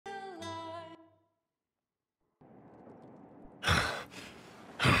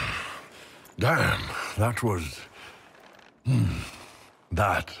Damn, that was...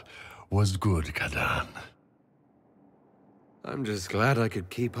 That was good, Kadan. I'm just glad I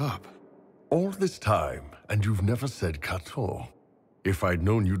could keep up. All this time, and you've never said Kato. If I'd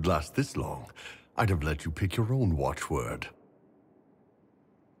known you'd last this long, I'd have let you pick your own watchword.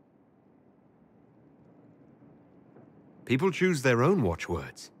 People choose their own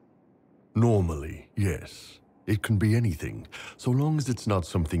watchwords. Normally, yes. It can be anything, so long as it's not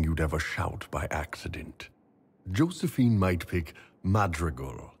something you'd ever shout by accident. Josephine might pick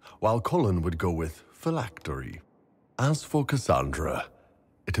Madrigal, while Colin would go with Phylactery. As for Cassandra,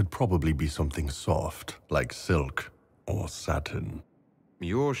 it'd probably be something soft, like silk or satin.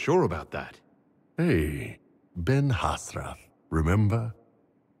 You're sure about that? Hey, Ben Hasrath, remember?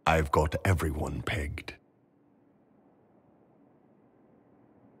 I've got everyone pegged.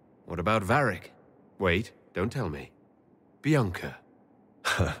 What about Varric? Wait, don't tell me. Bianca.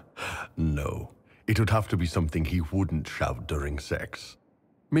 No, it would have to be something he wouldn't shout during sex.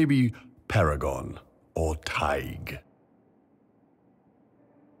 Maybe Paragon or Tig.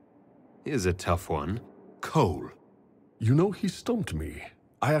 Here's a tough one. Cole. You know, he stumped me.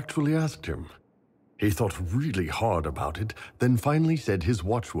 I actually asked him. He thought really hard about it, then finally said his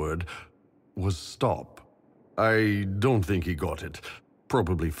watchword was stop. I don't think he got it.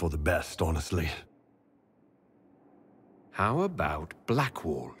 Probably for the best, honestly. How about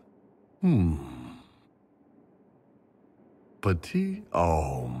Blackwall? Petit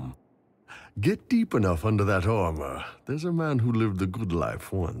homme. Get deep enough under that armor. There's a man who lived the good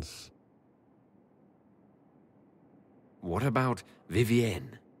life once. What about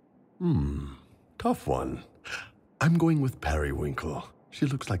Vivienne? Tough one. I'm going with Periwinkle. She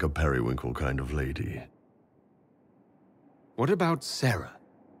looks like a periwinkle kind of lady. What about Sarah?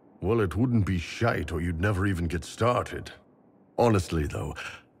 Well, it wouldn't be shite or you'd never even get started. Honestly, though,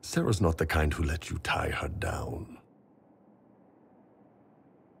 Sarah's not the kind who lets you tie her down.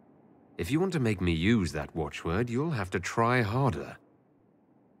 If you want to make me use that watchword, you'll have to try harder.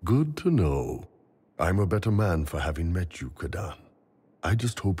 Good to know. I'm a better man for having met you, Kadan. I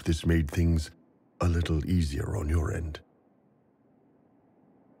just hope this made things a little easier on your end.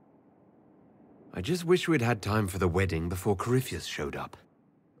 I just wish we'd had time for the wedding before Corypheus showed up.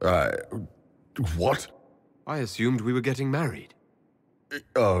 What? I assumed we were getting married.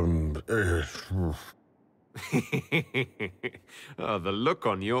 Oh, the look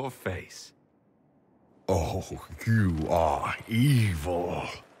on your face. Oh, you are evil.